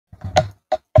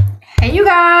Hey you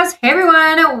guys, hey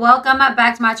everyone, welcome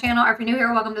back to my channel. Or if you're new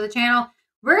here, welcome to the channel.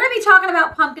 We're going to be talking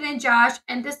about Pumpkin and Josh,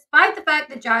 and despite the fact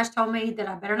that Josh told me that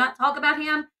I better not talk about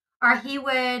him or he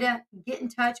would get in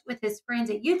touch with his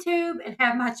friends at YouTube and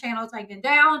have my channel taken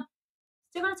down,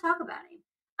 still going to talk about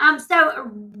him. So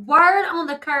word on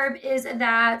the curb is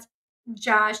that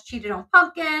Josh cheated on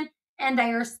Pumpkin and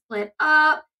they are split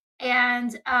up,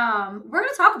 and we're going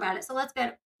to talk about it. So let's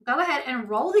go ahead and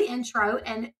roll the intro.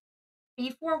 And be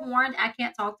forewarned, I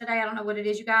can't talk today. I don't know what it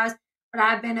is, you guys, but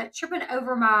I've been tripping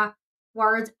over my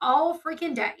words all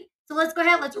freaking day. So let's go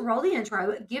ahead. Let's roll the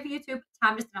intro. Give YouTube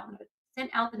time to send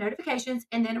out the notifications,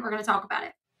 and then we're going to talk about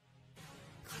it.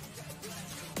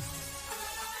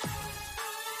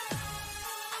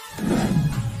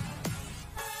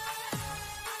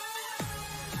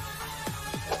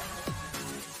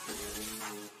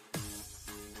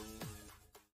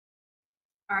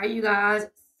 All right, you guys.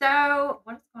 So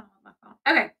what is going on with my phone?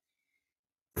 Okay.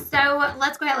 So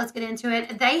let's go ahead. Let's get into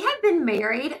it. They have been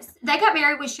married. They got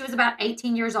married when she was about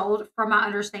 18 years old, from my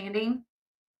understanding.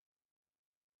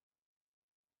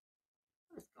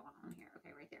 What's going on here?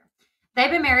 Okay, right there.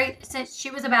 They've been married since she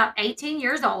was about 18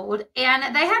 years old,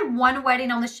 and they had one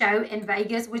wedding on the show in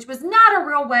Vegas, which was not a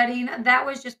real wedding. That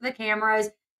was just for the cameras.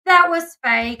 That was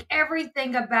fake.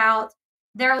 Everything about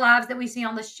their lives that we see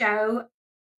on the show,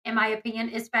 in my opinion,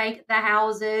 is fake. The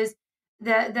houses,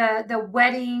 the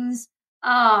weddings,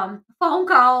 phone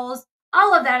calls,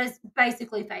 all of that is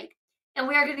basically fake. And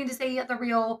we are getting to see the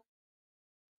real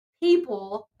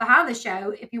people behind the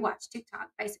show if you watch TikTok,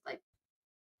 basically.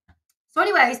 So,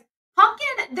 anyways,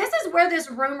 Pumpkin, this is where this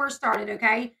rumor started,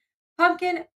 okay?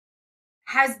 Pumpkin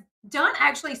has done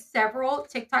actually several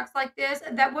TikToks like this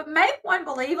that would make one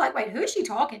believe, like, wait, who is she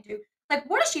talking to? Like,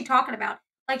 what is she talking about?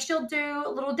 Like, she'll do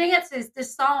little dances to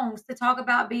songs to talk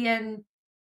about being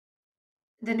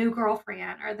the new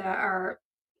girlfriend or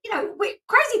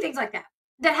crazy things like that.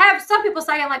 That have some people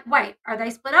saying, like, wait, are they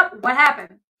split up? What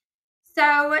happened?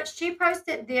 So she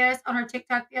posted this on her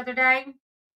TikTok the other day.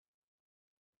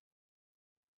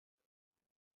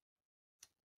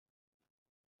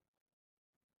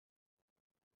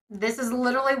 This is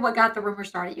literally what got the rumor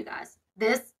started, you guys.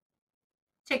 This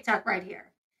TikTok right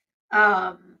here.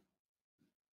 Um,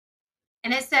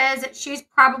 and it says she's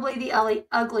probably the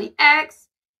ugly ex.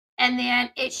 And then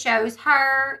it shows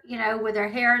her, with her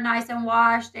hair nice and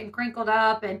washed and crinkled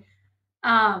up. And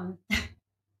um,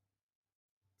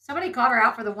 somebody called her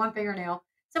out for the one fingernail.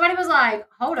 Somebody was like,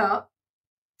 hold up.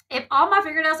 If all my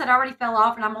fingernails had already fell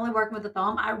off and I'm only working with a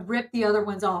thumb, I ripped the other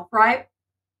ones off, right?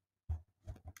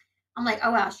 I'm like,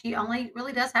 oh, wow, she only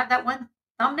really does have that one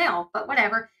thumbnail, but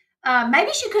whatever.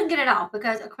 Maybe she couldn't get it off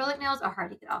because acrylic nails are hard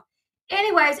to get off.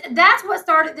 Anyways, that's what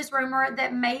started this rumor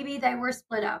that maybe they were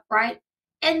split up, right?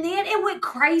 And then it went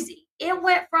crazy. It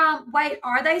went from, wait,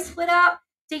 are they split up?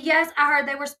 To, yes, I heard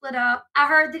they were split up. I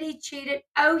heard that he cheated.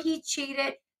 Oh, he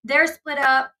cheated. They're split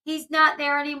up. He's not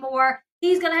there anymore.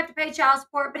 He's going to have to pay child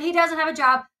support, but he doesn't have a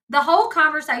job. The whole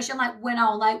conversation went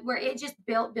on, where it just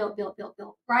built,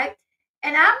 right?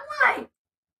 And I'm like,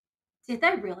 did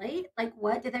they really? Like,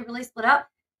 what? Did they really split up?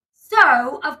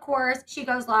 So, of course, she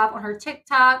goes live on her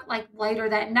TikTok later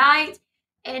that night.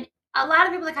 And a lot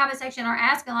of people in the comment section are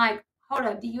asking, like, hold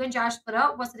up, do you and Josh split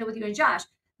up? What's the deal with you and Josh?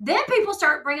 Then people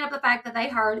start bringing up the fact that they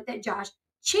heard that Josh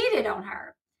cheated on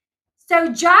her. So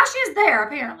Josh is there,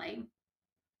 apparently.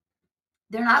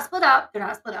 They're not split up. They're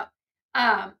not split up.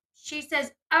 She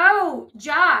says, oh,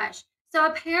 Josh. So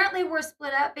apparently we're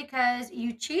split up because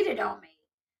you cheated on me.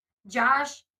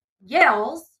 Josh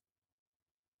yells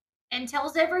and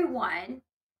tells everyone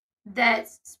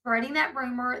that's spreading that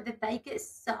rumor that they could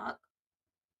suck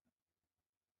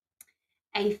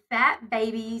a fat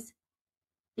baby's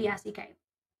DICK.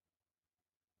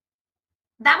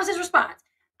 That was his response.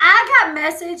 I got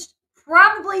messaged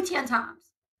probably 10 times.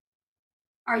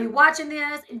 Are you watching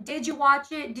this? Did you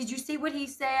watch it? Did you see what he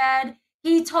said?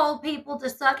 He told people to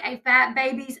suck a fat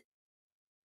baby's,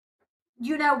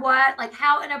 you know what? Like,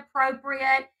 how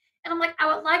inappropriate. And I'm like,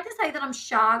 I would like to say that I'm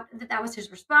shocked that that was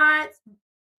his response,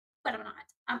 but I'm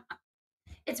not.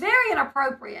 It's very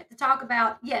inappropriate to talk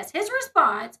about, yes, his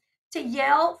response to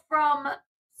yell from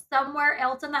somewhere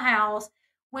else in the house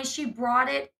when she brought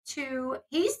it to,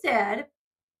 he said,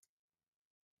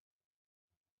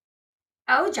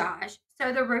 oh, Josh,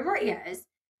 so the rumor is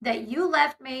that you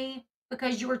left me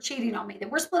because you were cheating on me,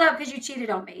 that we're split up because you cheated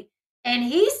on me. And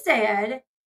he said,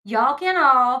 y'all can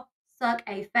all suck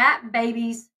a fat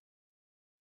baby's.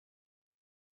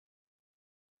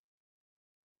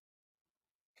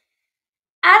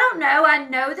 I don't know. I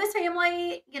know this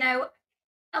family,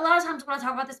 a lot of times when I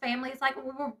talk about this family, it's like,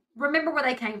 remember where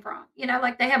they came from.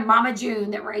 Like they have Mama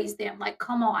June that raised them. Like,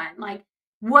 come on. Like,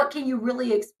 what can you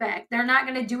really expect? They're not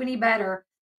going to do any better.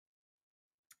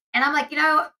 And I'm like,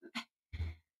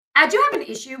 I do have an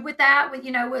issue with that.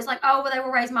 It's like, oh, well, they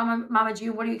were raised Mama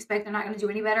June. What do you expect? They're not going to do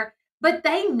any better. But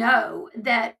they know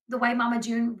that the way Mama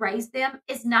June raised them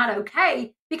is not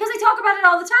okay because they talk about it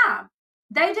all the time.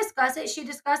 They discuss it. She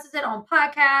discusses it on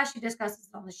podcasts. She discusses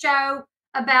it on the show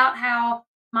about how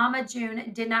Mama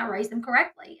June did not raise them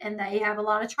correctly, and they have a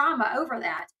lot of trauma over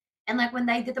that. And like when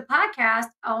they did the podcast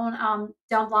on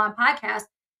Dumb Blonde podcast,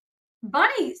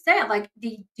 Bunny said, like,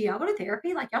 do y'all go to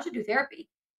therapy? Like, y'all should do therapy.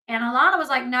 And Alana was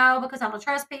like, no, because I don't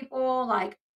trust people.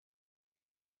 Like,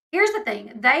 here's the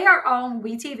thing. They are on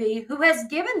WeTV, who has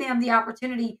given them the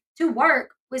opportunity to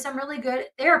work with some really good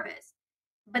therapists,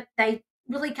 but they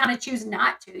really kind of choose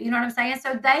not to. You know what I'm saying?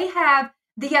 So they have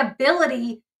the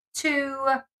ability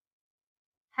to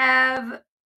have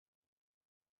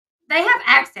they have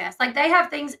access. Like they have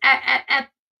things at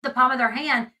the palm of their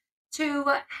hand to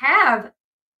have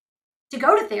to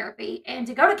go to therapy and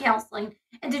to go to counseling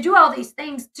and to do all these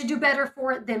things to do better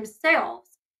for themselves.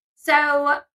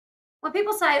 So when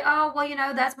people say, "Oh,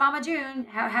 well, that's Mama June.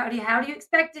 How do you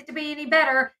expect it to be any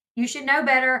better? You should know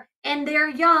better." And they're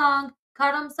young,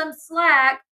 cut them some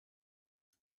slack,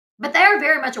 but they are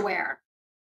very much aware,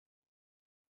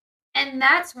 and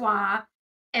that's why,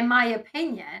 in my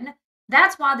opinion,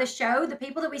 that's why the show, the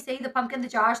people that we see, the Pumpkin, the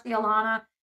Josh, the Alana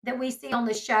that we see on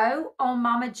the show on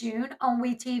Mama June on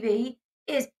WeTV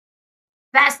is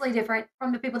vastly different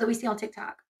from the people that we see on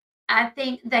TikTok. I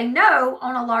think they know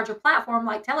on a larger platform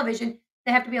like television,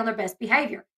 they have to be on their best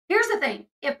behavior. Here's the thing.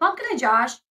 If Pumpkin and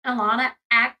Josh and Alana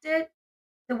acted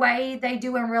the way they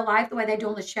do in real life, the way they do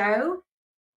on the show,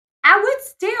 I would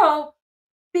still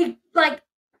be like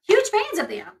huge fans of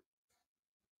them.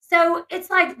 So it's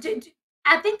like,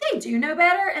 I think they do know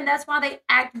better, and that's why they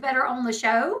act better on the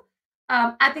show.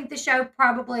 I think the show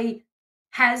probably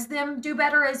has them do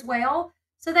better as well.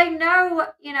 So they know,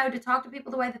 to talk to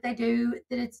people the way that they do,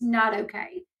 that it's not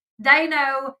okay. They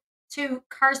know to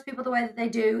curse people the way that they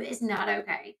do is not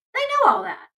okay. They know all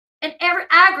that. And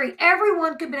I agree,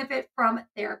 everyone could benefit from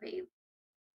therapy.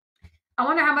 I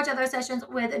wonder how much of those sessions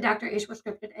with Dr. Ish were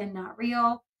scripted and not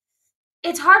real.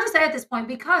 It's hard to say at this point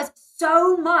because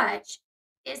so much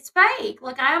is fake.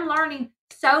 Like I am learning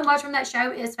so much from that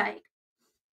show is fake.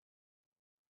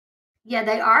 Yeah,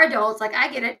 they are adults. Like,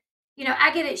 I get it.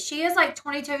 I get it. She is like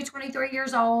 22, 23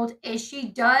 years old, and she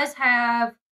does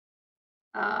have,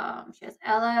 she has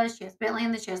Ella, she has Bentley,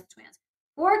 and then she has the twins.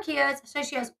 4 kids. So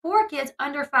she has 4 kids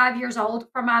under 5 years old,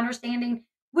 from my understanding,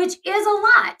 which is a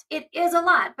lot. It is a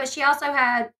lot. But she also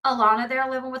had Alana there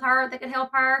living with her that could help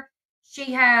her.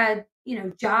 She had,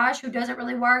 Josh, who doesn't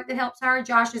really work, that helps her.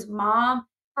 Josh's mom,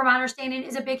 from my understanding,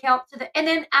 is a big help to the. And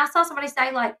then I saw somebody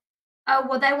say, like, oh,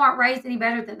 well, they weren't raised any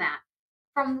better than that.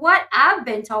 From what I've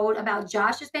been told about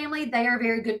Josh's family, they are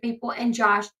very good people, and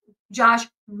Josh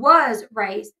was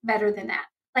raised better than that.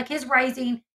 Like his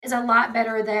raising is a lot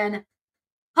better than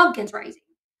Pumpkin's raising.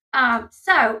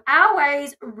 So I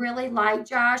always really like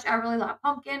Josh. I really like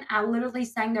Pumpkin. I literally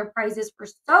sang their praises for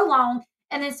so long,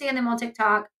 and then seeing them on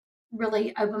TikTok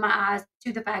really opened my eyes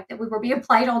to the fact that we were being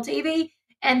played on TV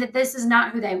and that this is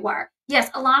not who they were. Yes,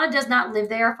 Alana does not live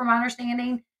there, from my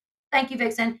understanding. Thank you,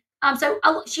 Vixen. So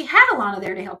she had Alana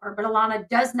there to help her, but Alana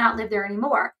does not live there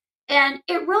anymore. And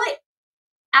it really,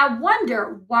 I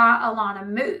wonder why Alana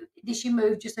moved. Did she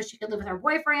move just so she could live with her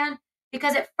boyfriend?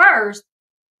 Because at first,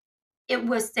 it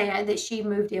was said that she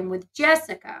moved in with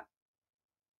Jessica.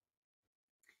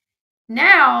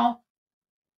 Now,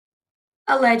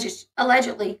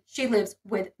 allegedly, she lives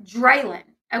with Draylon.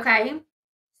 Okay,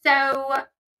 so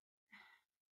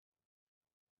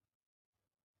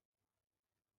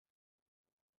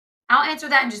I'll answer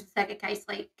that in just a second,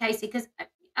 Casey. Because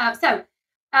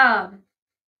um,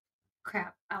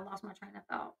 crap, I lost my train of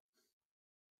thought.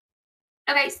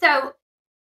 Okay, so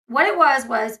what it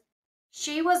was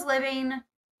she was living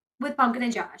with Pumpkin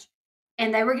and Josh,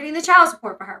 and they were getting the child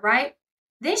support for her, right?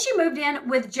 Then she moved in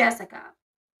with Jessica,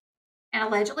 and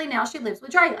allegedly now she lives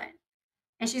with Draylon,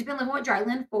 and she's been living with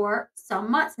Draylon for some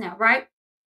months now, right?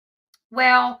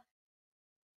 Well,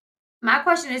 my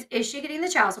question is she getting the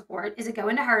child support? Is it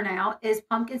going to her now? Is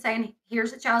Pumpkin saying,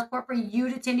 here's the child support for you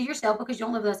to tend to yourself because you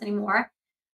don't live with us anymore?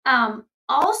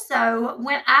 Also,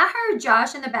 when I heard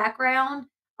Josh in the background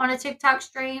on a TikTok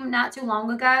stream not too long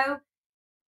ago,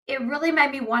 it really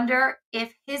made me wonder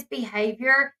if his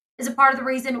behavior is a part of the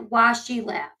reason why she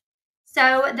left.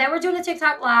 So they were doing a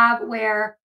TikTok live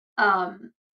where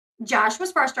Josh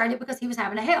was frustrated because he was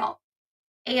having to help.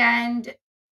 And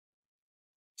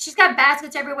she's got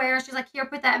baskets everywhere. She's like, here,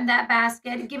 put that in that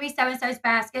basket. Give me so-and-so's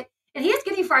basket. And he is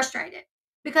getting frustrated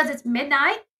because it's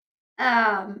midnight.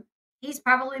 He's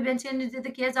probably been tending to the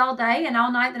kids all day and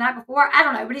all night the night before. I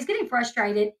don't know, but he's getting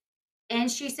frustrated. And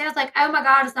she says, like, oh my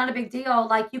God, it's not a big deal.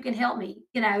 Like, you can help me,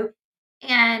 you know.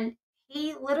 And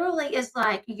he literally is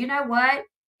like, you know what?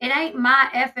 It ain't my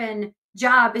effing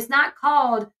job. It's not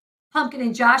called Pumpkin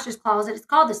and Josh's closet. It's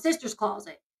called the sister's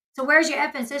closet. So where's your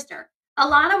effing sister?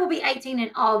 Alana will be 18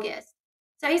 in August.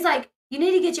 So he's like, you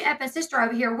need to get your effing sister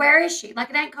over here. Where is she? Like,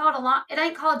 it ain't called it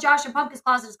ain't called Josh and Pumpkin's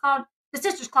closet. It's called the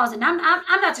sister's closet. And I'm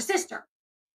not your sister.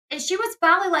 And she was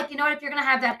finally like, you know what? If you're gonna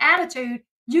have that attitude,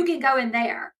 you can go in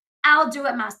there. I'll do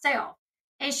it myself.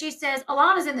 And she says,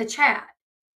 Alana's in the chat.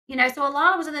 You know, so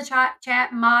Alana was in the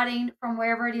chat modding from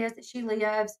wherever it is that she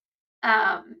lives.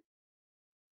 Um,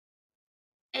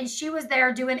 and she was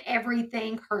there doing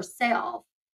everything herself.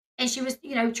 And she was,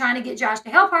 you know, trying to get Josh to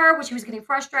help her, which he was getting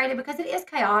frustrated because it is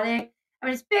chaotic. I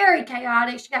mean, it's very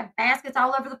chaotic. She got baskets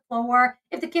all over the floor.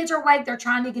 If the kids are awake, they're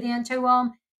trying to get into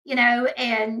them, you know.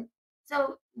 And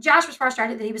so Josh was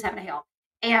frustrated that he was having to help.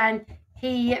 And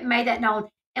he made that known.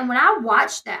 And when I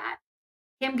watched that,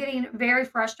 him getting very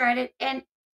frustrated and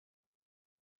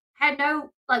had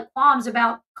no like qualms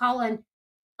about calling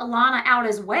Alana out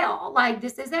as well. Like,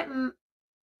 this isn't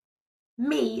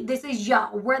me. This is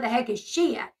y'all. Where the heck is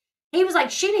she at? He was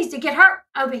like, she needs to get her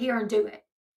over here and do it.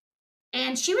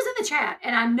 And she was in the chat.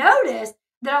 And I noticed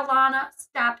that Alana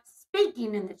stopped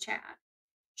speaking in the chat.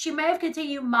 She may have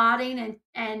continued modding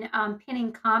and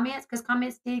pinning comments because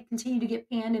comments did continue to get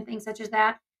pinned and things such as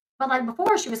that. But like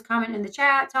before, she was commenting in the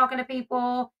chat, talking to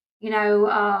people, you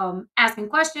know, asking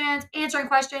questions, answering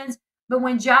questions. But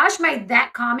when Josh made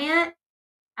that comment,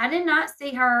 I did not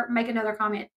see her make another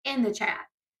comment in the chat.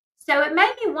 So it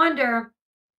made me wonder.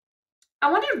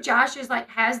 I wonder if Josh is like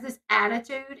has this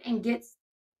attitude and gets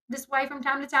this way from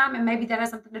time to time, and maybe that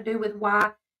has something to do with why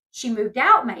she moved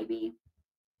out. Maybe.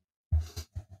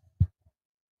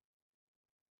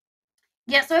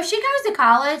 Yeah. So if she goes to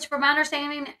college, from my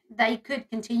understanding, they could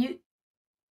continue.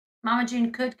 Mama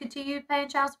June could continue paying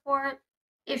child support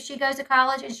if she goes to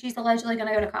college, and she's allegedly going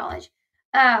to go to college.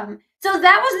 So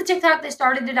that was the TikTok that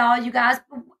started it all, you guys.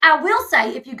 I will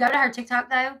say, if you go to her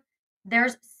TikTok though,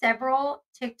 there's several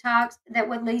TikToks that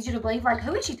would lead you to believe, like,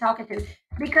 who is she talking to?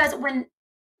 Because when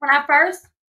I first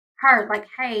heard, like,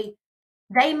 hey,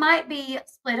 they might be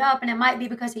split up and it might be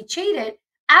because he cheated,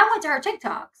 I went to her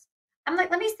TikToks. I'm like,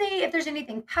 let me see if there's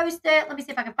anything posted. Let me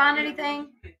see if I can find anything.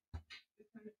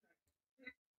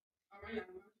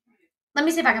 Let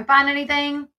me see if I can find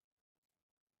anything.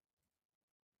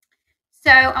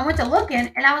 So I went to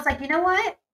looking and I was like, you know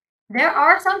what? There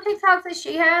are some TikToks that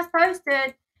she has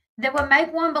posted that would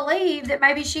make one believe that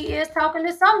maybe she is talking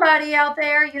to somebody out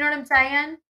there. You know what I'm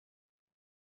saying?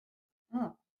 Oh,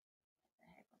 what the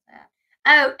heck was that?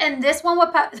 Oh, and this one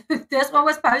this one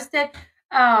was posted.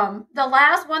 The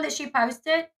last one that she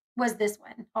posted was this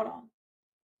one. Hold on.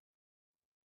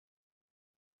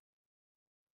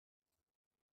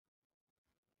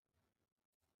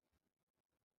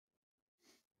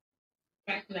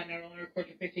 Fact that I not only record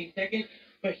for 15 seconds,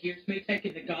 but here's me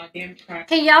taking the goddamn trash.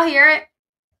 Can y'all hear it?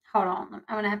 Hold on.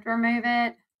 I'm gonna have to remove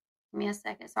it. Give me a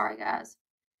second. Sorry, guys.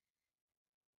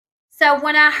 So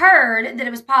when I heard that it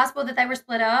was possible that they were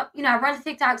split up, you know, I run to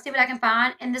TikTok, see what I can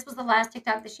find, and this was the last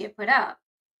TikTok that she had put up.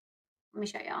 Let me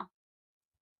show y'all.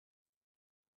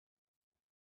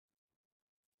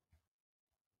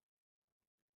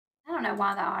 I don't know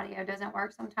why the audio doesn't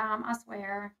work sometime, I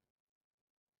swear.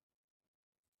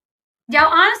 Y'all,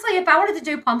 honestly, if I wanted to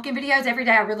do pumpkin videos every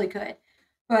day, I really could.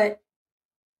 But,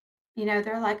 you know,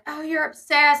 they're like, oh, you're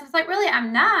obsessed. It's like, really,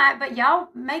 I'm not, but y'all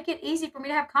make it easy for me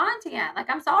to have content. Like,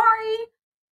 I'm sorry.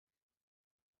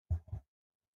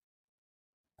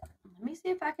 Let me see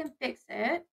if I can fix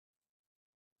it.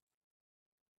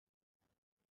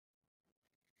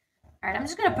 All right, I'm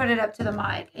just going to put it up to the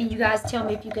mic, and you guys tell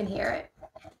me if you can hear it.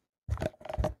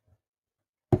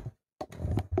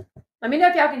 Let me know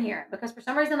if y'all can hear it, because for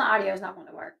some reason the audio is not going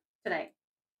to work today.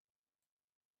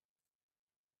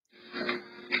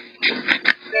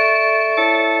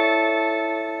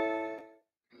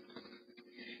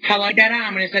 How like that?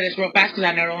 I'm going to say this real fast because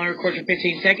I know it only records for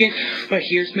 15 seconds, but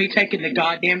here's me taking the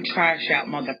goddamn trash out,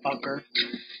 motherfucker.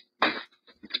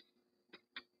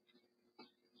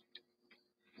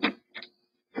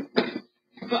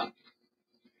 Fuck.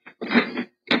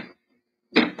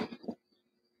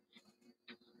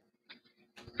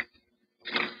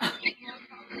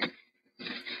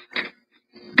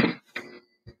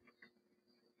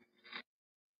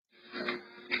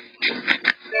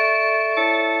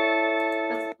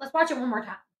 Let's watch it one more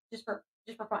time, just for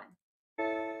just for fun.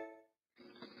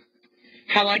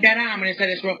 How like that? I'm going to say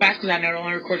this real fast because I know it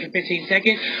only records for 15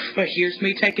 seconds. But here's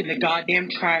me taking the goddamn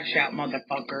trash out,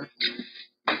 motherfucker.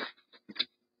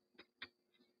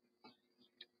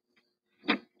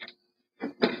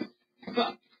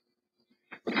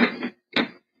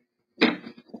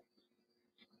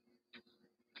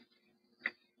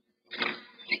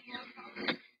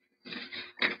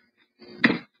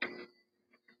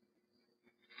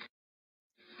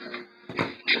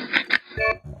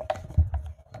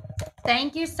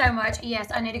 Thank you so much. Yes,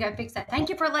 I need to go fix that. Thank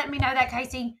you for letting me know that,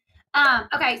 Casey.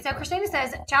 Okay, so Christina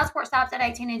says child support stops at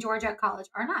 18 in Georgia college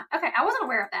or not. Okay, I wasn't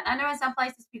aware of that. I know in some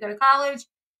places, if you go to college,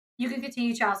 you can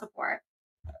continue child support.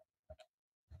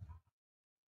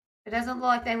 It doesn't look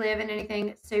like they live in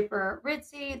anything super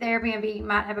ritzy. The Airbnb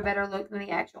might have a better look than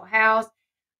the actual house.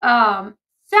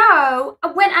 So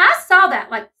when I saw that,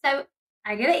 so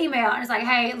I get an email and it's like,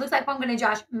 hey, it looks like Pumpkin and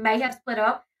Josh may have split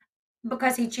up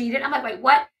because he cheated. I'm like, wait,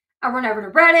 what? I run over to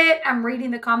Reddit. I'm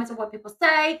reading the comments of what people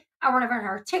say. I run over to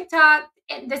her TikTok.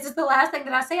 And this is the last thing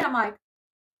that I see. And I'm like,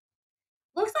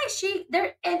 looks like she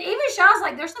there. And even Shaw's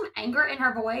like, there's some anger in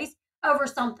her voice over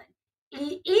something.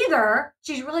 Either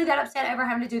she's really that upset over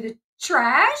having to do the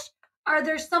trash, or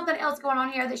there's something else going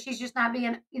on here that she's just not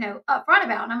being, upfront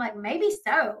about. And I'm like, maybe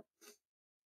so.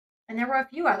 And there were a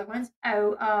few other ones.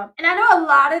 And I know a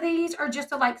lot of these are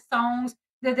just like songs.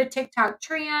 They're the TikTok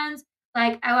trends.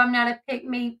 Like, oh, I'm not a pick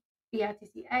me,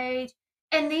 BITCH.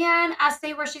 And then I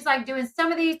see where she's like doing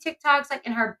some of these TikToks like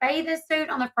in her bathing suit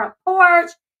on the front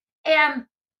porch. And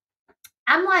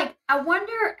I'm like, I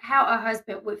wonder how a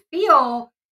husband would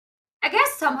feel. I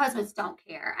guess some husbands don't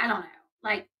care. I don't know.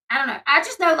 Like, I don't know. I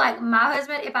just know, like, my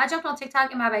husband, if I jumped on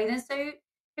TikTok in my bathing suit,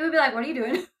 he would be like, what are you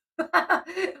doing?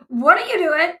 What are you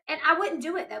doing? And I wouldn't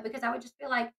do it, though, because I would just feel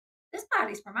like, this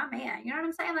body's for my man. You know what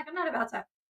I'm saying? Like, I'm not about to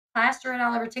plaster it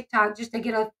all over TikTok just to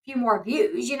get a few more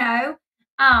views,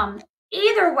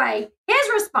 Either way, his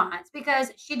response,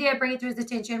 because she did bring it to his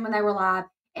attention when they were live,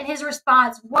 and his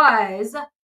response was,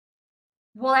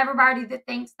 well, everybody that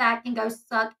thinks that can go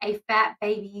suck a fat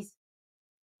baby's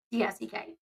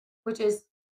DSEK, which is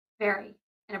very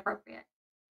inappropriate.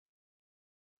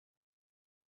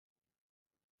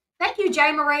 Thank you,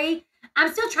 J. Marie.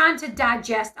 I'm still trying to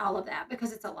digest all of that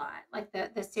because it's a lot. Like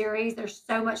the series, there's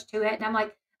so much to it. And I'm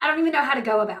like, I don't even know how to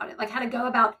go about it. Like how to go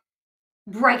about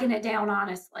breaking it down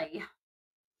honestly.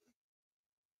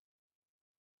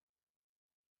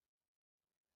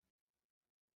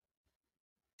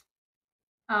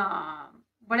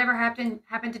 Whatever happened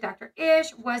to Dr.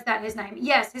 Ish. Was that his name?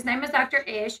 Yes, his name is Dr.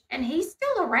 Ish, and he's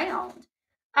still around.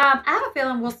 I have a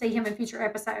feeling we'll see him in future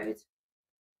episodes.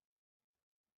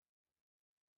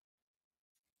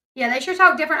 Yeah, they sure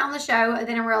talk different on the show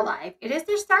than in real life. It is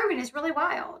disturbing. It's really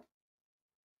wild.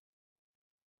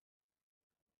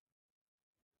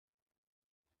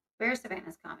 Where's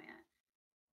Savannah's comment?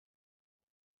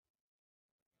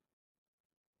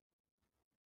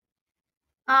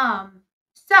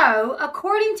 So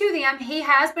according to them, he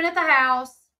has been at the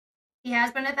house. He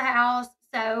has been at the house.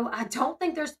 So I don't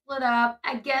think they're split up.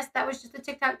 I guess that was just a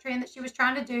TikTok trend that she was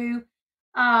trying to do.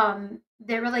 That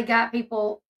really got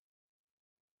people,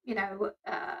 you know,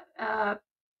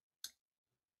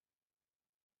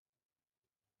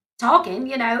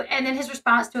 talking, and then his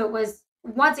response to it was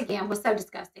once again was so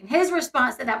disgusting. His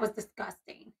response to that was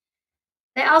disgusting.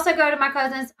 They also go to my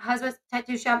cousin's husband's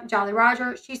tattoo shop, Jolly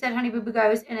Roger. She said Honey Boo Boo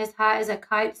goes and as high as a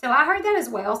kite. So I heard that as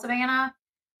well, Savannah.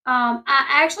 I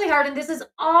actually heard, and this is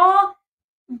all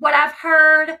what I've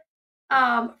heard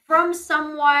from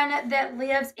someone that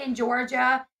lives in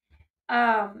Georgia.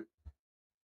 Um,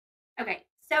 okay,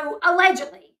 so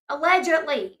allegedly,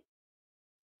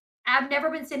 I've never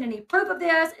been sent any proof of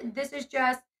this. This is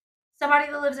just somebody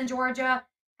that lives in Georgia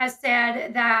has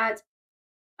said that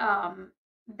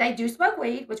they do smoke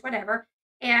weed, which whatever,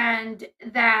 and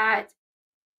that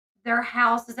their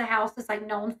house is a house that's like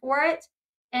known for it.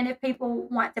 And if people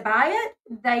want to buy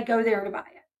it, they go there to buy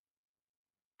it.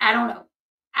 I don't know.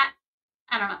 I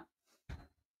I don't know.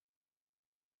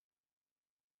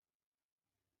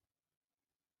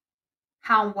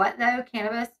 How what though?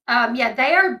 Cannabis? Yeah,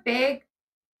 they are big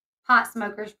pot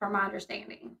smokers from my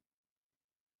understanding.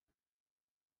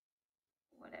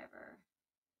 Whatever.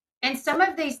 And some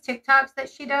of these TikToks that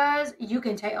she does, you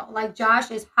can tell. Like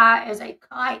Josh is high as a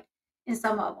kite in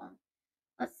some of them.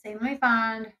 Let's see. Let me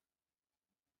find.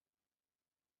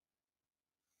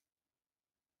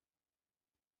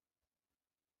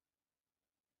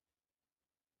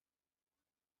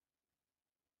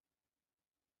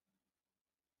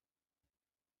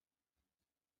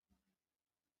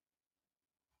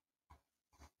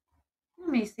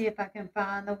 me see if I can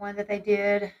find the one that they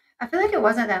did. I feel like it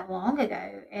wasn't that long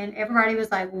ago, and everybody was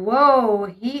like, "Whoa,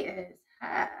 he is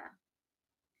high."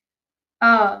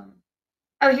 Um,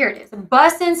 oh, here it is.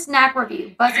 Bussin' Snack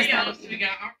Review. Bussin' Hey, Snack y'all, so Review. we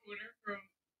got our order from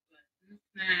Bussin'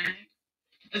 Snack.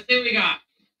 Let's see what we got.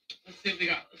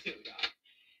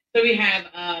 So we have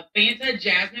Fanta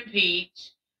Jasmine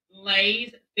Peach,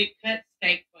 Lay's Thick Cut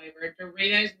Steak Flavor,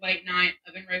 Doritos Late Night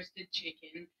Oven Roasted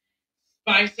Chicken,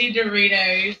 Spicy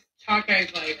Doritos Taco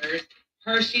Flavors,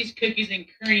 Hershey's Cookies and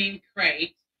Cream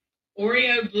Crate,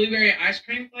 Oreo Blueberry Ice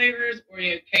Cream Flavors,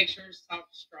 Oreo Cakeshers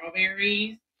Soft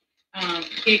Strawberries,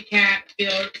 Kit Kat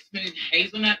Filled Smooth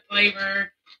Hazelnut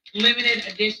Flavor, Limited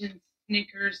Edition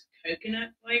Snickers Coconut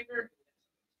Flavor,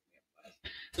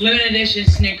 Limited edition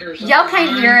Snickers. Y'all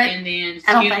can't hear it. And then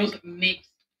I don't Skittles think. mixed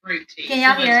fruit tea. Can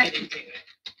y'all hear it?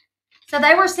 So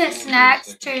they were sent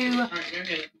snacks to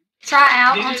try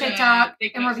out on TikTok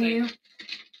and review.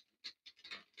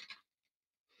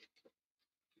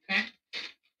 Okay.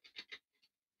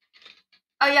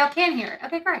 Oh, y'all can hear it.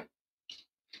 Okay, great. It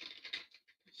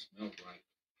smells right.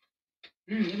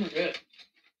 These are good.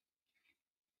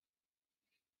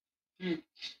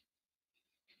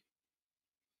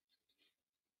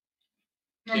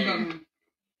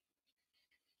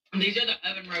 These are the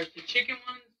oven roasted chicken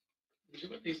ones. These are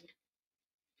what these are.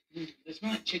 They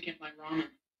smell like chicken, like ramen.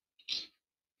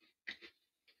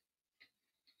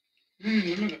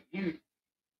 Here's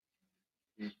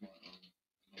my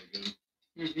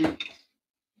good.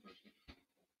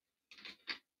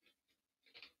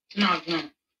 No.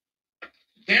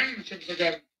 Damn, the chips are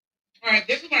good. All right,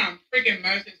 this is what I'm freaking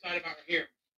most excited about right here.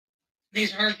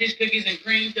 These Hershey's Cookies and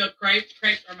Cream filled crepes.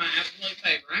 Crepes are my absolute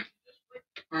favorite.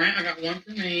 All right, I got one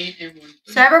for me and one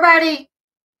for So everybody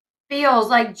feels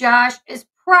like Josh is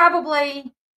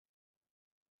probably...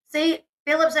 See,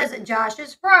 Philip says that Josh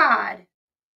is fried.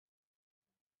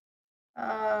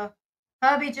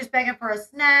 Hubby just begging for a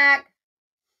snack.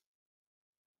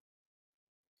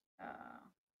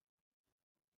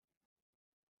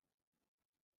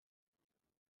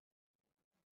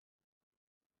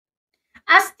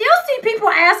 I still see people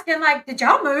asking, like, did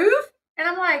y'all move? And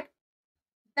I'm like,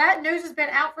 that news has been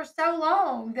out for so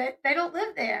long that they don't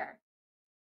live there.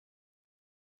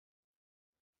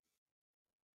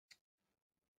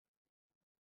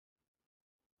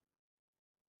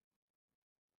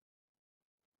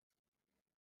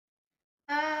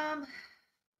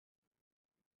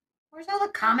 Where's all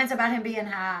the comments about him being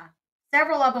high?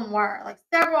 Several of them were. Like,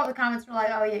 several of the comments were like,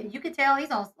 oh, yeah, you could tell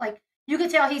he's on, like, you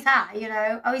could tell he's high, you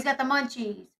know? Oh, he's got the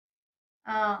munchies.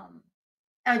 Oh,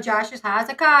 Josh is high as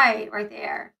a kite right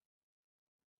there.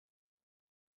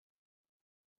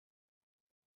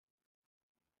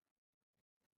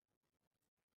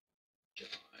 Josh.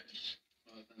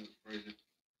 Oh, I think it's crazy.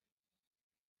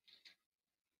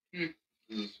 Is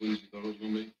it as sweet as you thought it was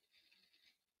going to be?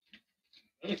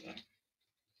 really good.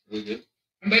 Really good?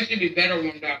 I bet you'd be better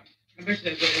warmed up. I bet you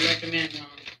that's what we recommend.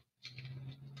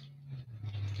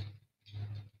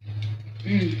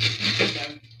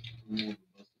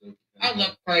 I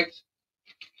love crepes.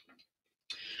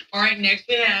 All right, next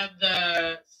we have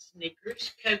the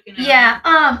Snickers coconut. Yeah.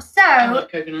 I So love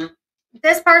coconut.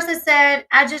 this person said,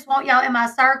 I just want y'all in my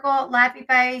circle, laughy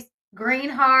face, green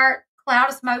heart, cloud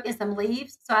of smoke, and some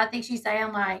leaves. So I think she's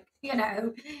saying, like, you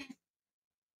know,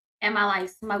 am I like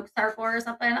smoke circle or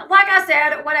something? Like I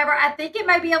said, whatever. I think it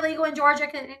may be illegal in Georgia.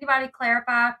 Can anybody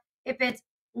clarify if it's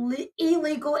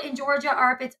illegal in Georgia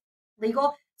or if it's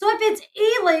legal? So if it's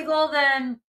illegal,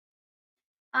 then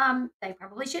they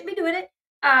probably shouldn't be doing it.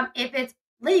 If it's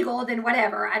legal, then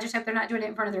whatever. I just hope they're not doing it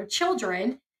in front of their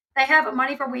children. They have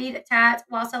money for weed, tats,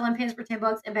 while selling pins for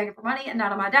 $10 and begging for money and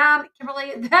not on my dime.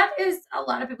 Kimberly, that is a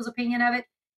lot of people's opinion of it.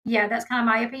 Yeah, that's kind of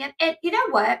my opinion. And you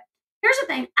know what? Here's the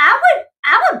thing. I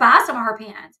would buy some of her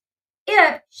pins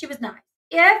if she was nice.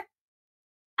 If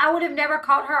I would have never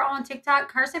caught her on TikTok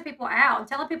cursing people out and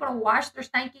telling people to wash their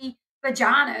stanky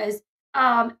vaginas,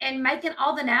 and making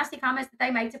all the nasty comments that they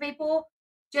make to people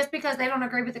just because they don't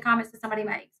agree with the comments that somebody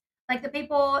makes. Like the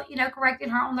people, you know, correcting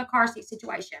her on the car seat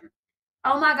situation.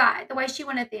 Oh my God, the way she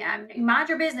went at them. Mind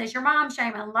your business. Your mom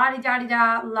shaming.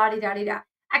 La-di-da-di-da, la-di-da-di-da.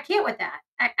 I can't with that.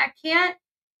 I can't.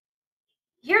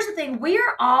 Here's the thing.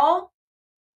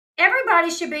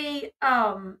 Everybody should be,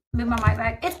 move my mic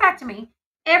back. It's back to me.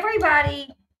 Everybody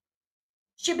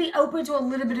should be open to a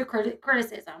little bit of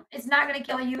criticism. It's not going to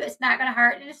kill you. It's not going to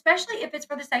hurt. And especially if it's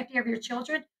for the safety of your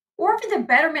children or for the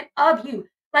betterment of you.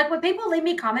 Like when people leave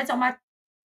me comments on my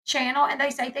channel and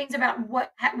they say things about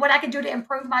what I can do to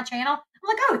improve my channel, I'm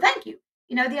like, oh, thank you.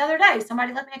 You know, the other day,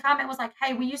 somebody left me a comment, was like,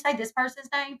 hey, when you say this person's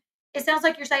name, it sounds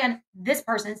like you're saying this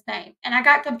person's name. And I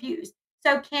got confused.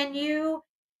 So can you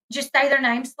just say their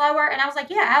name slower? And I was like,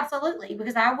 yeah, absolutely.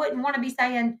 Because I wouldn't want to be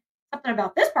saying something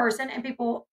about this person and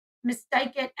people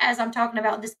mistake it as I'm talking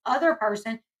about this other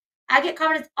person. I get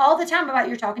comments all the time about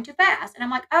you're talking too fast. And I'm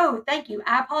like, oh, thank you.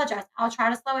 I apologize. I'll try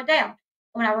to slow it down.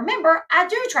 When I remember, I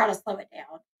do try to slow it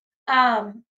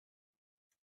down.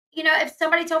 If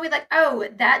somebody told me like, oh,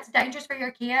 that's dangerous for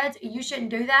your kids, you shouldn't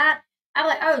do that. I'm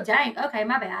like, oh, dang. Okay,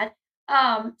 my bad.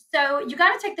 So you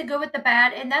got to take the good with the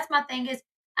bad. And that's my thing is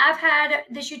I've had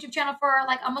this YouTube channel for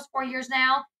like almost 4 years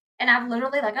now. And I've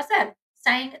literally, like I said,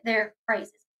 sang their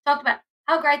praises, talked about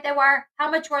how great they were, how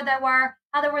mature they were,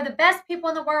 how they were the best people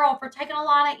in the world for taking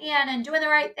Alana in and doing the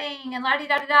right thing and la di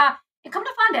da da da. And come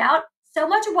to find out, so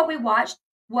much of what we watched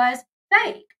was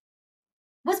fake.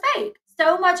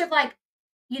 So much of like,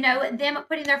 them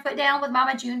putting their foot down with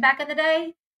Mama June back in the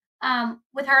day,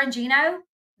 with her and Gino,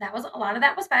 a lot of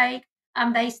that was fake.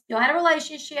 They still had a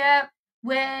relationship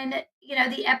when,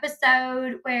 the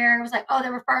episode where it was like, oh, they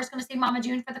were first going to see Mama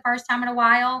June for the first time in a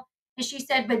while. And she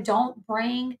said, but don't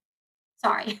bring,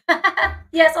 sorry.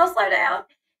 Yes, I'll slow down.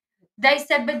 They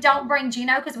said, but don't bring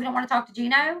Gino because we don't want to talk to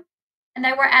Gino. And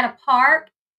they were at a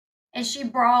park and she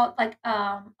brought like,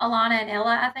 Alana and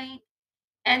Ella, I think.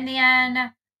 And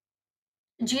then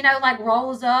Gino like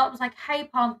rolls up, was like, hey,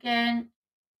 Pumpkin.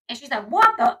 And she's like,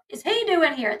 what the is he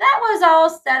doing here? That was all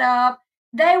set up.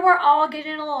 They were all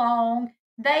getting along.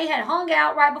 They had hung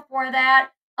out right before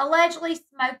that, allegedly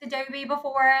smoked the doobie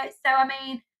before it. So, I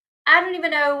mean, I don't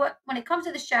even know when it comes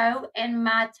to the show and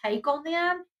my take on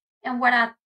them and what I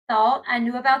thought I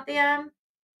knew about them.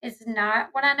 It's not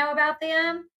what I know about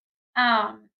them.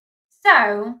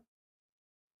 So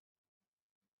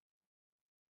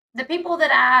the people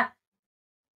that I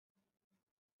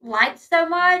liked so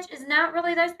much is not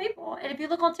really those people. And if you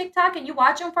look on TikTok and you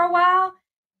watch them for a while,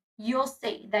 you'll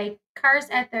see they curse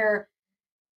at their,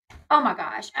 oh my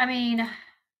gosh. I mean,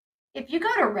 if you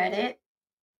go to Reddit,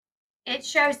 it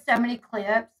shows so many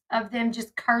clips of them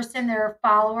just cursing their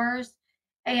followers.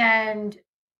 And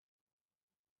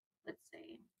let's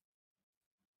see.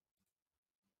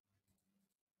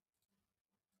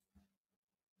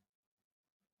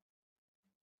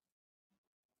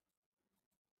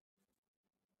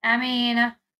 I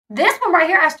mean, this one right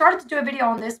here, I started to do a video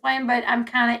on this one, but I'm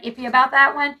kind of iffy about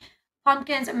that one.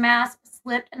 Pumpkin's mask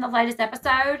slipped in the latest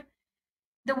episode.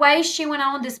 The way she went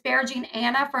on disparaging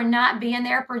Anna for not being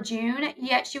there for June,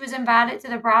 yet she was invited to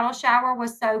the bridal shower,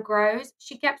 was so gross.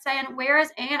 She kept saying, where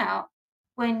is Anna?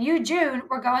 When you, June,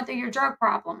 were going through your drug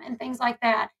problem and things like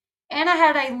that. Anna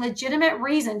had a legitimate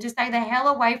reason to stay the hell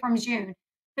away from June,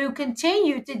 who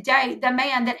continued to date the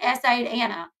man that SA'd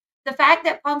Anna. The fact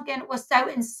that Pumpkin was so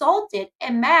insulted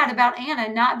and mad about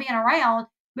Anna not being around,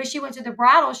 but she went to the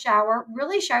bridal shower,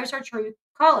 really shows her true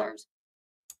colors.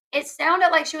 It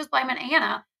sounded like she was blaming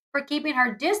Anna for keeping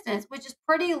her distance, which is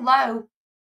pretty low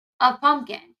of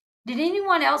Pumpkin. Did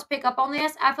anyone else pick up on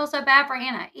this? I feel so bad for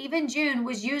Anna. Even June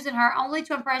was using her only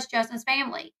to impress Justin's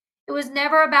family. It was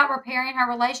never about repairing her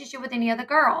relationship with any of the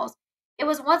girls. It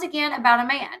was once again about a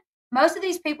man. Most of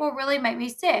these people really make me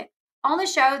sick. On the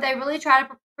show, they really try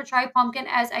to portray Pumpkin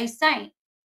as a saint,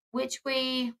 which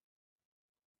we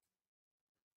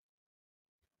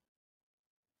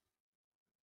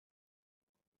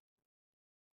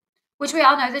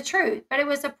all know the truth. But it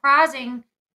was surprising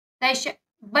they showed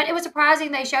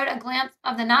a glimpse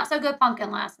of the not so good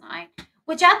Pumpkin last night,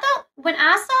 which I thought when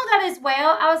I saw that as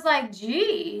well, I was like,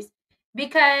 geez,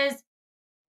 because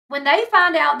when they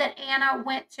find out that Anna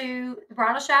went to the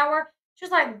bridal shower, she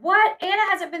was like, what? Anna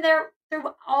hasn't been there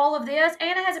through all of this.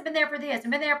 Anna hasn't been there for this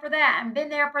and been there for that and been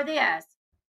there for this.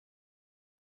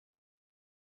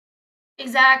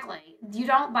 Exactly. You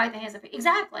don't bite the hands of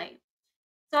exactly.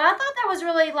 So I thought that was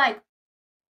really like,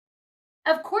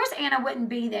 of course Anna wouldn't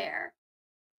be there.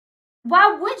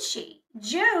 Why would she?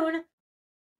 June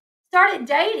started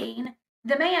dating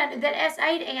the man that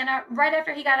SA'd Anna right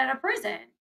after he got out of prison.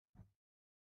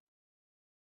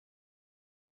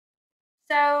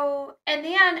 So, and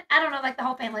then, I don't know, like the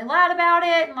whole family lied about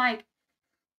it. And like,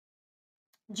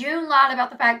 June lied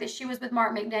about the fact that she was with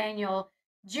Mark McDaniel.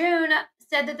 June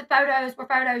said that the photos were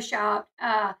photoshopped.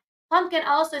 Pumpkin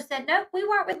also said, nope, we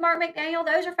weren't with Mark McDaniel.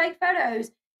 Those are fake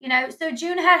photos. So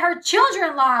June had her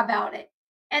children lie about it.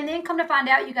 And then come to find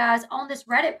out, you guys, on this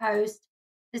Reddit post,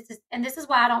 this is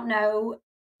why I don't know.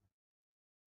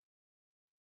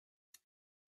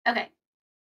 Okay.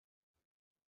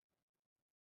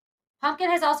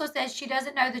 Pumpkin has also said she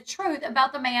doesn't know the truth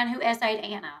about the man who SA'd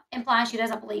Anna, implying she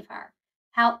doesn't believe her.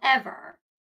 However,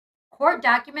 court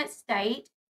documents state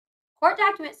that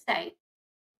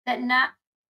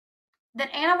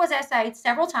Anna was SA'd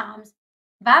several times,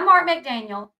 by Mark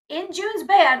McDaniel in June's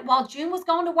bed while June was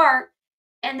going to work.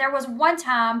 And there was one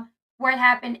time where it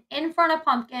happened in front of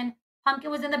Pumpkin.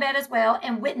 Pumpkin was in the bed as well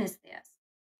and witnessed this.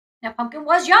 Now, Pumpkin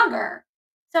was younger.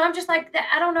 So I'm just like,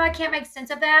 I don't know. I can't make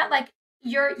sense of that. Like,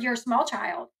 you're a small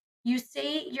child. You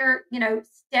see your,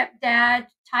 stepdad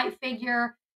type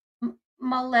figure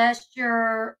molest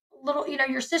your little,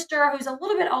 your sister who's a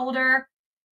little bit older.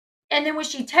 And then when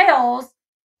she tells,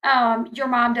 your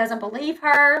mom doesn't believe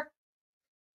her.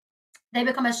 They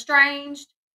become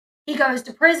estranged. He goes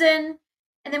to prison.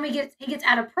 And then he gets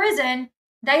out of prison.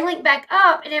 They link back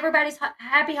up and everybody's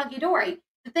happy, hunky-dory.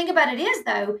 The thing about it is,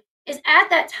 though, is at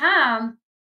that time,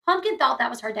 Pumpkin thought that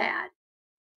was her dad.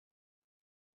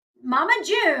 Mama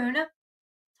June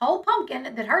told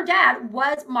Pumpkin that her dad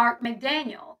was Mark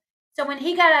McDaniel. So when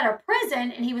he got out of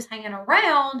prison and he was hanging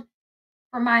around,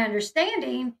 from my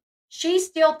understanding, she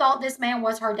still thought this man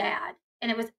was her dad.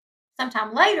 And it was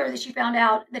sometime later that she found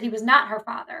out that he was not her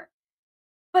father.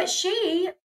 But she,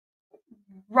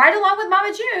 right along with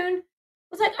Mama June,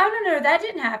 was like, oh, no, that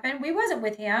didn't happen. We wasn't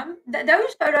with him.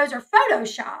 Those photos are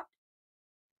photoshopped.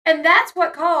 And that's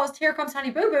what caused Here Comes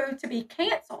Honey Boo Boo to be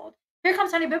canceled. Here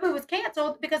Comes Honey Boo Boo was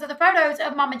canceled because of the photos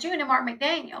of Mama June and Mark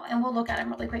McDaniel. And we'll look at them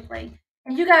really quickly.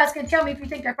 And you guys can tell me if you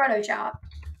think they're photoshopped.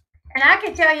 And I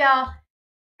can tell y'all,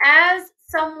 as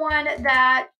someone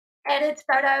that edits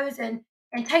photos and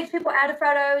takes people out of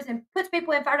photos and puts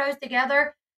people in photos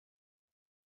together,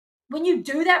 when you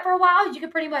do that for a while, you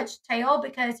can pretty much tell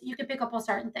because you can pick up on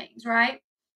certain things, right?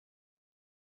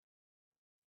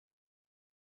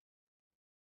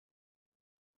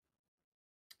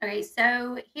 Okay,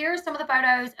 so here's some of the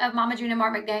photos of Mama June and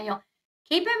Mark McDaniel.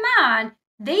 Keep in mind,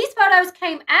 these photos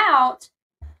came out,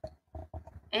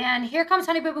 and Here Comes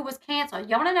Honey Boo Boo was canceled.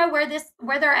 Y'all want to know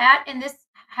where they're at in this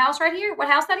house right here? What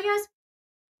house that is?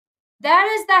 That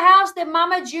is the house that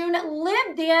Mama June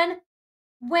lived in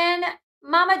when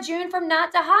Mama June from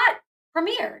Not to Hot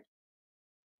premiered.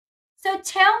 So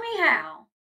tell me how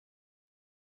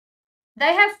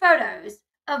they have photos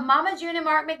of Mama June and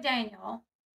Mark McDaniel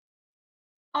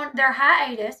on their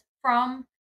hiatus from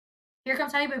Here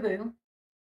Comes Honey Boo Boo.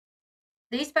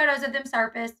 These photos of them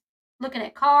surface, looking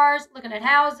at cars, looking at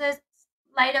houses,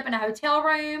 laid up in a hotel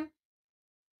room.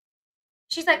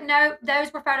 She's like, no,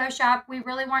 those were photoshopped. We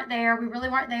really weren't there. We really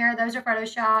weren't there. Those are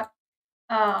photoshopped.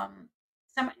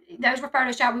 Those were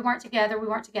photoshopped. We weren't together. We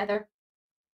weren't together.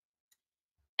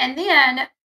 And then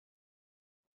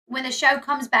when the show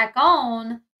comes back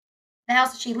on, the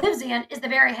house that she lives in is the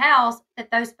very house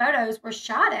that those photos were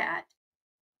shot at.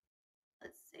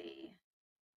 Let's see.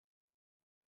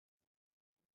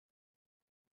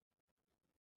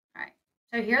 All right.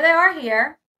 So here they are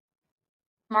here.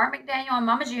 Mark McDaniel and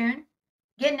Mama June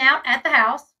getting out at the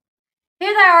house.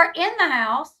 Here they are in the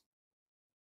house.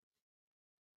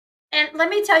 And let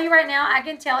me tell you right now, I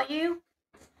can tell you,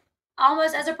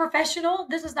 almost as a professional,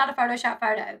 this is not a Photoshop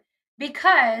photo.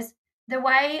 Because the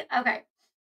way, okay,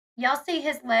 y'all see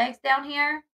his legs down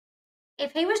here?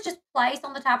 If he was just placed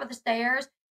on the top of the stairs,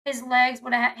 his legs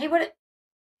would have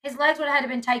had to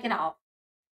been taken off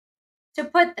to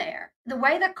put there. The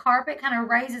way the carpet kind of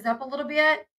raises up a little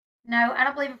bit, no, I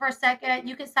don't believe it for a second.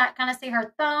 You can kind of see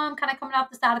her thumb kind of coming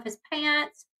off the side of his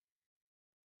pants.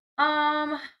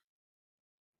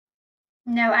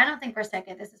 No, I don't think for a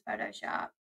second this is Photoshop.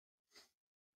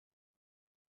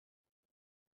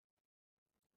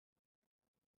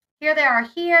 Here they are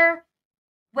here,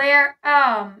 where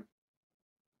I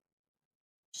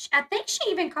think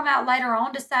she even come out later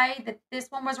on to say that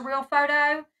this one was a real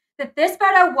photo, that this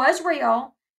photo was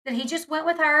real, that he just went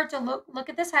with her to look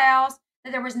at this house,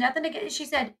 that there was nothing to get. She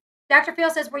said, Dr.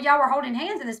 Phil says, well, y'all were holding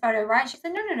hands in this photo, right? She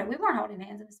said, no, we weren't holding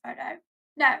hands in this photo.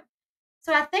 No.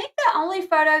 So I think the only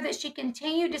photo that she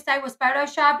continued to say was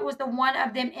photoshopped was the one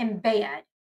of them in bed.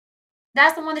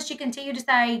 That's the one that she continued to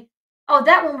say, oh,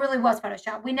 that one really was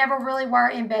photoshopped. We never really were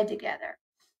in bed together.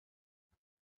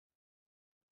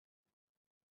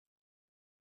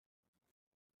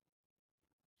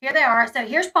 Here they are. So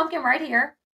here's Pumpkin right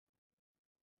here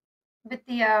with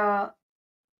the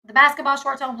basketball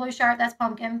shorts on a blue shirt. That's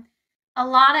Pumpkin.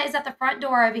 Alana is at the front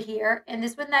door over here, and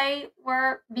this when they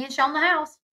were being shown the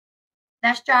house.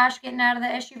 That's Josh getting out of the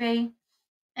SUV.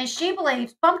 And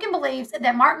Pumpkin believes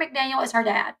that Mark McDaniel is her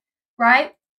dad,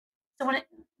 right? So when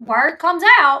word comes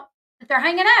out that they're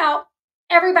hanging out,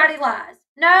 everybody lies.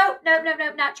 No,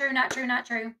 not true.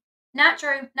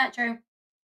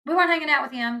 We weren't hanging out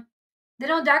with him.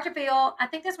 Then on Dr. Phil, I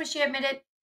think that's when she admitted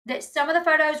that some of the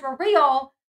photos were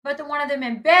real, but the one of them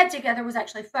in bed together was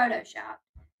actually photoshopped.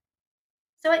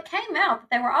 So it came out that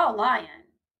they were all lying.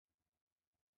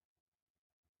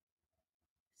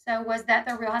 So So was that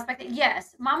the real house back then?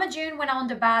 Yes. Mama June went on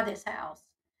to buy this house.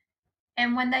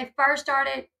 And when they first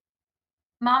started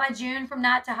Mama June from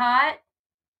Night to Hot,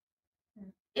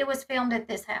 it was filmed at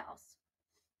this house.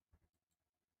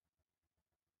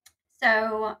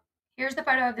 So here's the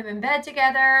photo of them in bed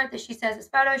together that she says is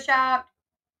photoshopped.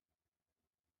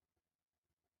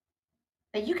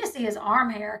 But you can see his arm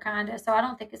hair kind of, so I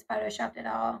don't think it's photoshopped at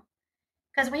all.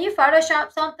 Because when you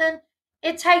Photoshop something,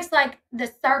 it takes like the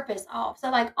surface off. So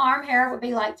like arm hair would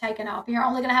be like taken off. And you're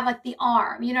only gonna have like the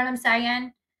arm. You know what I'm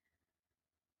saying?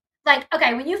 Like,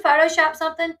 okay, when you Photoshop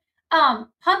something,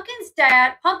 Pumpkin's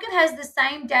dad, Pumpkin has the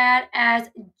same dad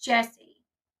as Jesse,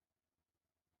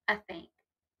 I think.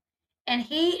 And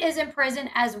he is in prison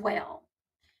as well.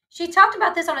 She talked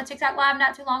about this on a TikTok live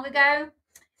not too long ago.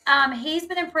 He's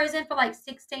been in prison for like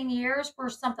 16 years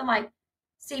for something like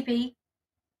CP,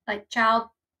 like child,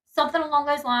 something along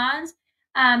those lines.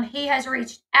 He has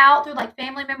reached out through like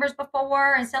family members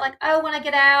before and said like, oh, when I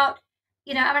get out,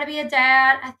 I'm going to be a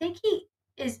dad. I think he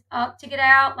is up to get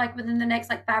out like within the next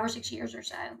like 5 or 6 years or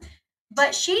so.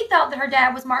 But she thought that her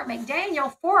dad was Mark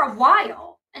McDaniel for a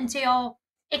while until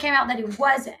it came out that he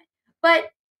wasn't.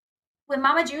 But when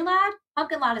Mama June lied,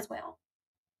 Pumpkin lied as well.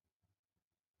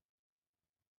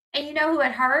 And you know who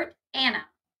it hurt? Anna.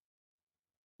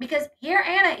 Because here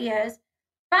Anna is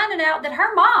finding out that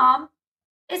her mom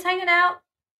is hanging out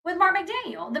with Mark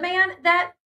McDaniel, the man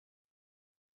that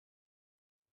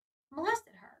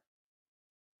molested her.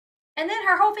 And then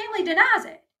her whole family denies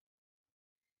it.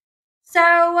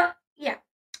 So, yeah.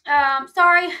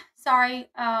 Sorry,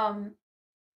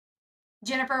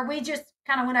 Jennifer. We just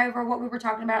kind of went over what we were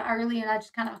talking about earlier, and I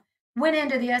just kind of went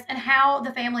into this and how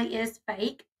the family is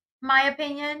fake, my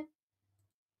opinion.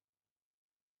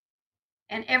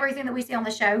 And everything that we see on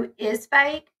the show is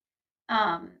fake.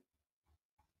 So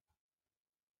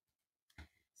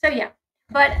yeah,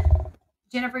 but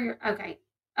Jennifer, you're okay.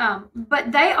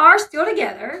 But they are still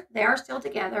together. They are still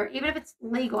together, even if it's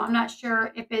legal. I'm not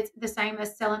sure if it's the same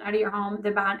as selling out of your home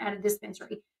than buying at a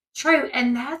dispensary. True,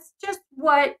 and that's just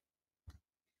what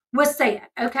was said.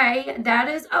 Okay, that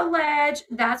is alleged.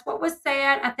 That's what was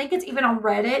said. I think it's even on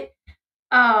Reddit.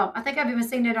 I think I've even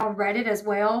seen it on Reddit as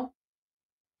well.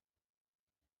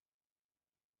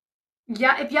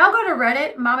 Yeah, if y'all go to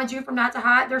Reddit, Mama June from Night to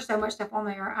Hot, there's so much stuff on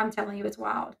there. I'm telling you, it's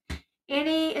wild.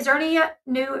 Is there any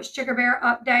new Sugar Bear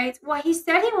updates? Well, he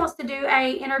said he wants to do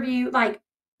a interview, like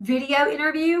video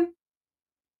interview.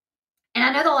 And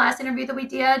I know the last interview that we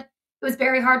did, it was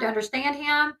very hard to understand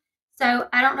him. So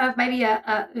I don't know if maybe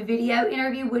a video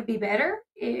interview would be better.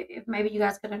 If maybe you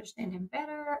guys could understand him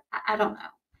better. I don't know.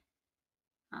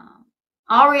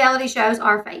 All reality shows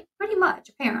are fake, pretty much,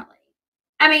 apparently.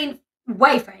 I mean,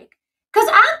 way fake. Because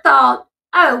I thought,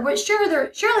 oh, well, surely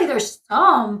there's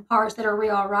some parts that are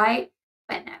real, right?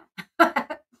 But no,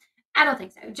 I don't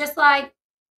think so. Just like,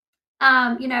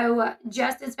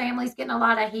 Justin's family's getting a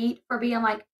lot of heat for being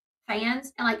like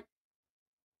fans and like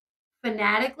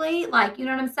fanatically, like, you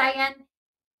know what I'm saying?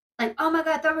 Like, oh my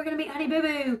God, I thought we were going to meet Honey Boo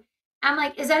Boo. I'm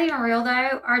like, is that even real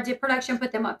though? Or did production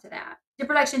put them up to that? Did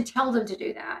production tell them to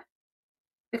do that?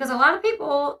 Because a lot of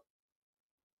people,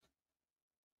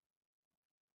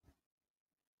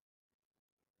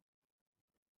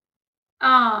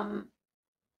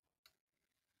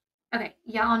 okay,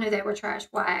 y'all knew they were trash.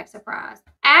 Why act surprised?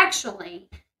 Actually,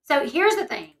 so here's the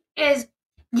thing is,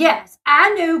 yes,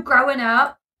 I knew growing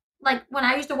up, like when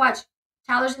I used to watch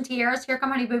Tyler's and Tiara's Here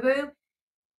Come Honey Boo Boo,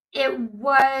 it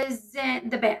wasn't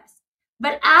the best.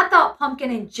 But I thought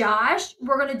Pumpkin and Josh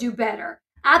were going to do better.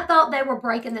 I thought they were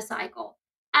breaking the cycle.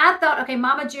 I thought, okay,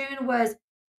 Mama June was,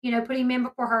 putting men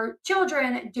before her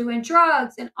children, doing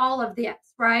drugs and all of this,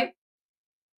 right?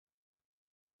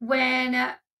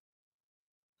 When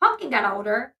Pumpkin got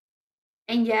older,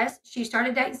 and yes, she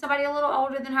started dating somebody a little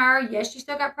older than her. Yes, she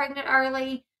still got pregnant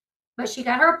early, but she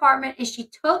got her apartment and she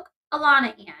took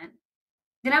Alana in.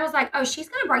 Then I was like, oh, she's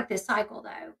going to break this cycle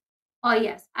though. Oh,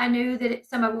 yes, I knew that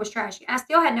some of it was trashy. I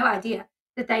still had no idea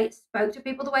that they spoke to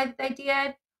people the way that they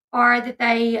did or that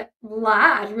they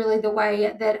lied really the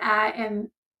way that I am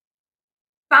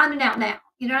finding out now.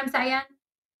 You know what I'm saying?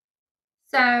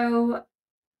 So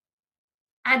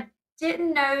I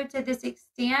didn't know to this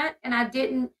extent, and I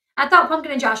thought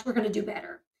Pumpkin and Josh were going to do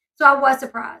better. So I was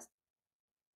surprised.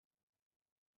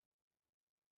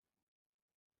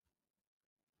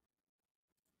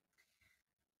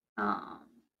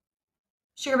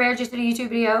 Sugar Bear just did a YouTube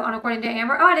video on According to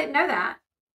Amber. Oh, I didn't know that.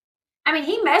 I mean,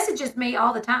 he messages me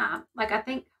all the time. Like, I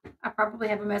think I probably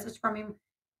have a message from him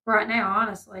right now,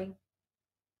 honestly.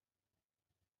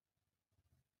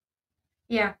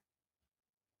 Yeah.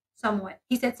 Somewhat.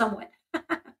 He said somewhat.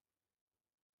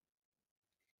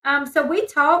 So we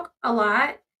talk a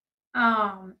lot.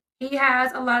 He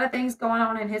has a lot of things going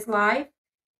on in his life,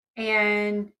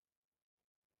 and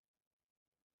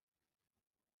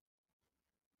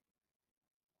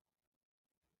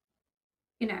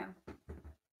you know,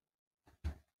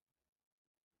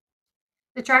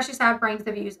 the trashy side brings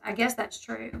the views. I guess that's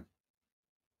true.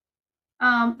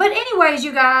 But anyways,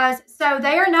 you guys, so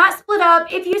they are not split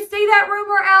up. If you see that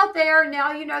rumor out there,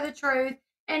 now you know the truth.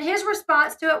 And his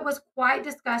response to it was quite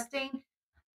disgusting.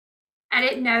 I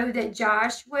didn't know that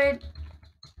Josh would.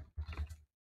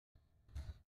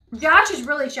 Josh has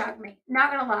really shocked me.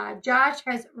 Not gonna lie, Josh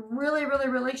has really, really,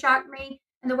 really shocked me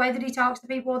in the way that he talks to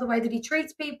people, the way that he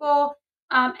treats people,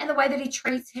 and the way that he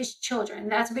treats his children.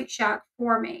 That's a big shock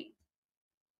for me.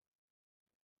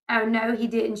 Oh no, he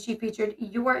didn't. She featured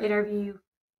your interview.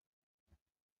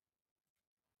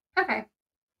 Okay,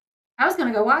 I was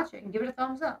gonna go watch it and give it a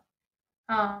thumbs up.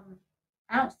 I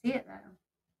don't see it though.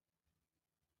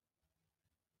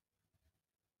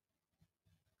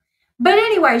 But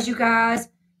anyways, you guys,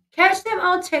 catch them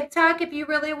on TikTok if you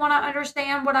really want to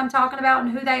understand what I'm talking about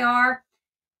and who they are.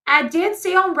 I did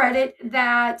see on Reddit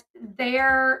that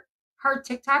her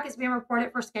TikTok is being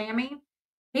reported for scamming.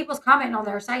 People's commenting on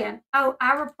there saying, "Oh,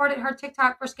 I reported her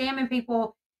TikTok for scamming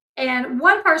people." And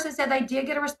one person said they did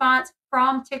get a response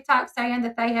from TikTok saying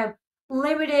that they have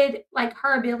limited like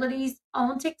her abilities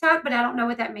on TikTok, but I don't know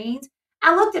what that means.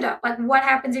 I looked it up. Like, what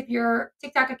happens if your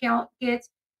TikTok account gets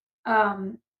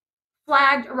um,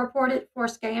 flagged or reported for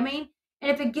scamming?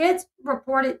 And if it gets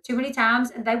reported too many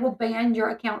times, they will ban your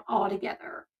account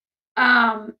altogether.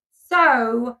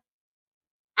 So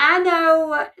I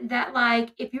know that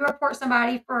like if you report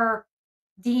somebody for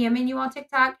DMing you on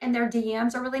TikTok and their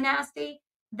DMs are really nasty,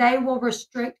 they will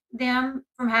restrict them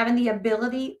from having the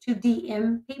ability to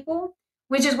DM people,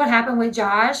 which is what happened with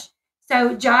Josh.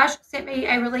 So Josh sent me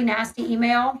a really nasty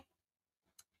email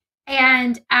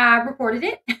and I reported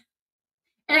it. And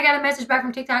I got a message back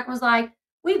from TikTok and was like,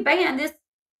 we banned this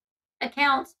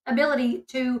account's ability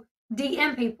to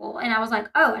DM people. And I was like,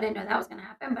 oh, I didn't know that was going to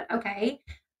happen, but okay.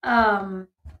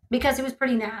 Because it was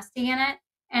pretty nasty in it.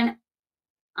 And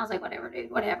I was like, whatever,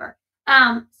 dude, whatever.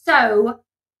 So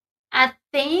I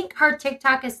think her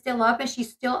TikTok is still up and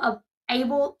she's still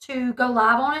able to go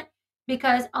live on it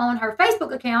because on her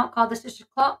Facebook account called the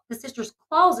Sisters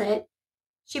Closet,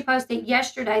 she posted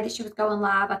yesterday that she was going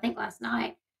live, I think last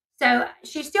night. So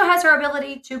she still has her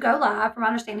ability to go live, from my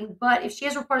understanding. But if she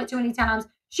has reported too many times,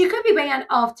 she could be banned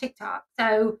off TikTok.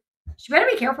 So she better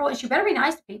be careful and she better be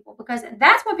nice to people because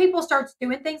that's when people start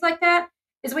doing things like that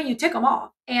is when you tick them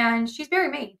off. And she's very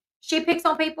mean. She picks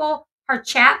on people. Her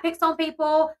chat picks on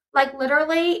people. Like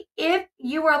literally, if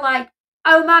you are like,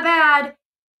 oh my bad,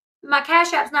 my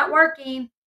Cash App's not working,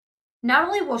 not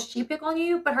only will she pick on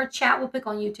you, but her chat will pick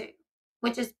on you too,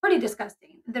 which is pretty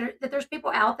disgusting. That there's people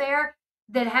out there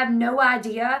that have no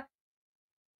idea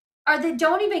or that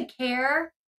don't even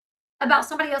care about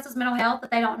somebody else's mental health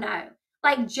that they don't know.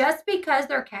 Like just because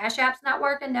their Cash App's not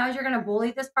working, now you're going to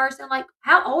bully this person. Like,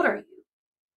 how old are you?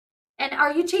 And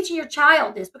are you teaching your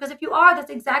child this? Because if you are,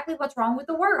 that's exactly what's wrong with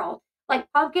the world.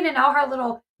 Like Pumpkin and all her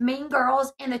little mean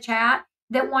girls in the chat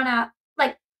that want to,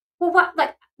 like, well, what?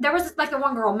 Like, there was like the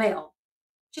one girl, Mel.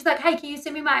 She's like, hey, can you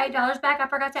send me my $8 back? I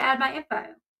forgot to add my info.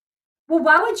 Well,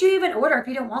 why would you even order if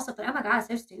you don't want something? Oh my God,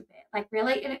 so stupid. Like,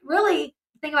 really? And it really,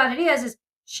 the thing about it is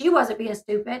she wasn't being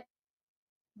stupid.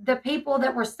 The people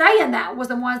that were saying that was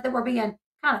the ones that were being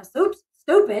kind of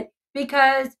stupid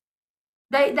because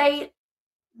they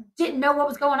didn't know what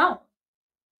was going on.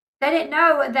 They didn't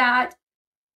know that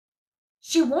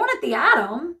she wanted the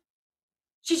item.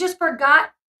 She just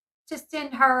forgot to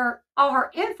send her all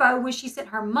her info when she sent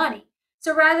her money.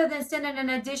 So rather than sending an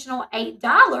additional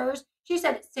 $8, she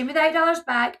said, send me the $8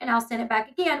 back and I'll send it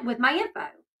back again with my info.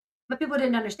 But people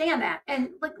didn't understand that.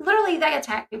 And like literally they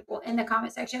attack people in the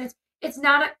comment section. It's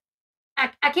not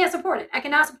I can't support it. I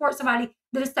cannot support somebody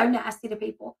that is so nasty to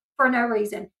people for no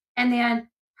reason. And then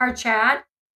her chat,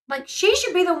 like she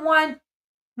should be the one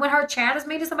when her chat is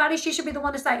mean to somebody, she should be the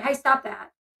one to say, hey, stop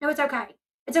that. No, it's okay.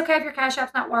 It's okay if your Cash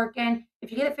App's not working. If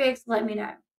you get it fixed, let me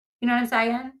know. You know what I'm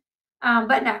saying?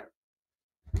 But no,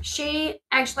 she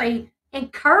actually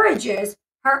encourages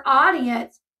her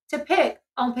audience to pick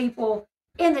on people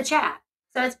in the chat.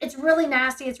 So it's really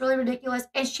nasty. It's really ridiculous.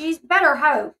 And she's better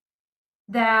hope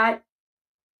that,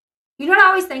 you know what I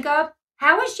always think of?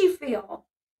 How would she feel?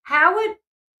 How would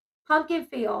Pumpkin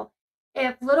feel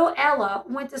if little Ella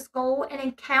went to school and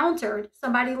encountered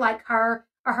somebody like her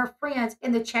or her friends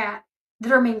in the chat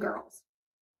that are mean girls?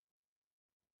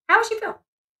 How would she feel?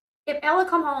 If Ella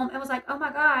come home and was like, oh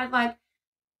my God, like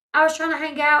I was trying to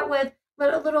hang out with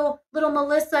little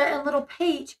Melissa and little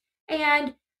Peach,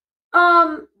 and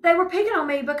they were picking on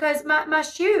me because my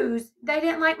shoes, they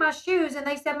didn't like my shoes, and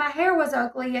they said my hair was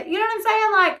ugly. You know what I'm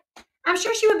saying? Like, I'm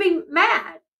sure she would be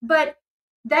mad, but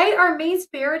they are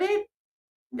mean-spirited.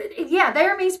 Yeah, they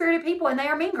are mean-spirited people, and they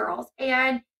are mean girls,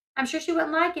 and I'm sure she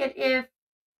wouldn't like it if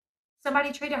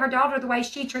somebody treated her daughter the way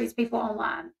she treats people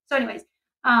online. So anyways,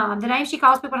 the name she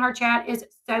calls people in her chat is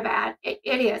so bad. It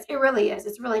is. It really is.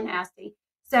 It's really nasty.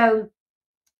 So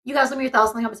you guys let me your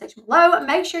thoughts in the comment section below.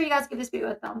 Make sure you guys give this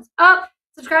video a thumbs up.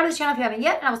 Subscribe to the channel if you haven't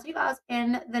yet, and I will see you guys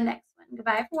in the next one.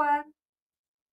 Goodbye, everyone.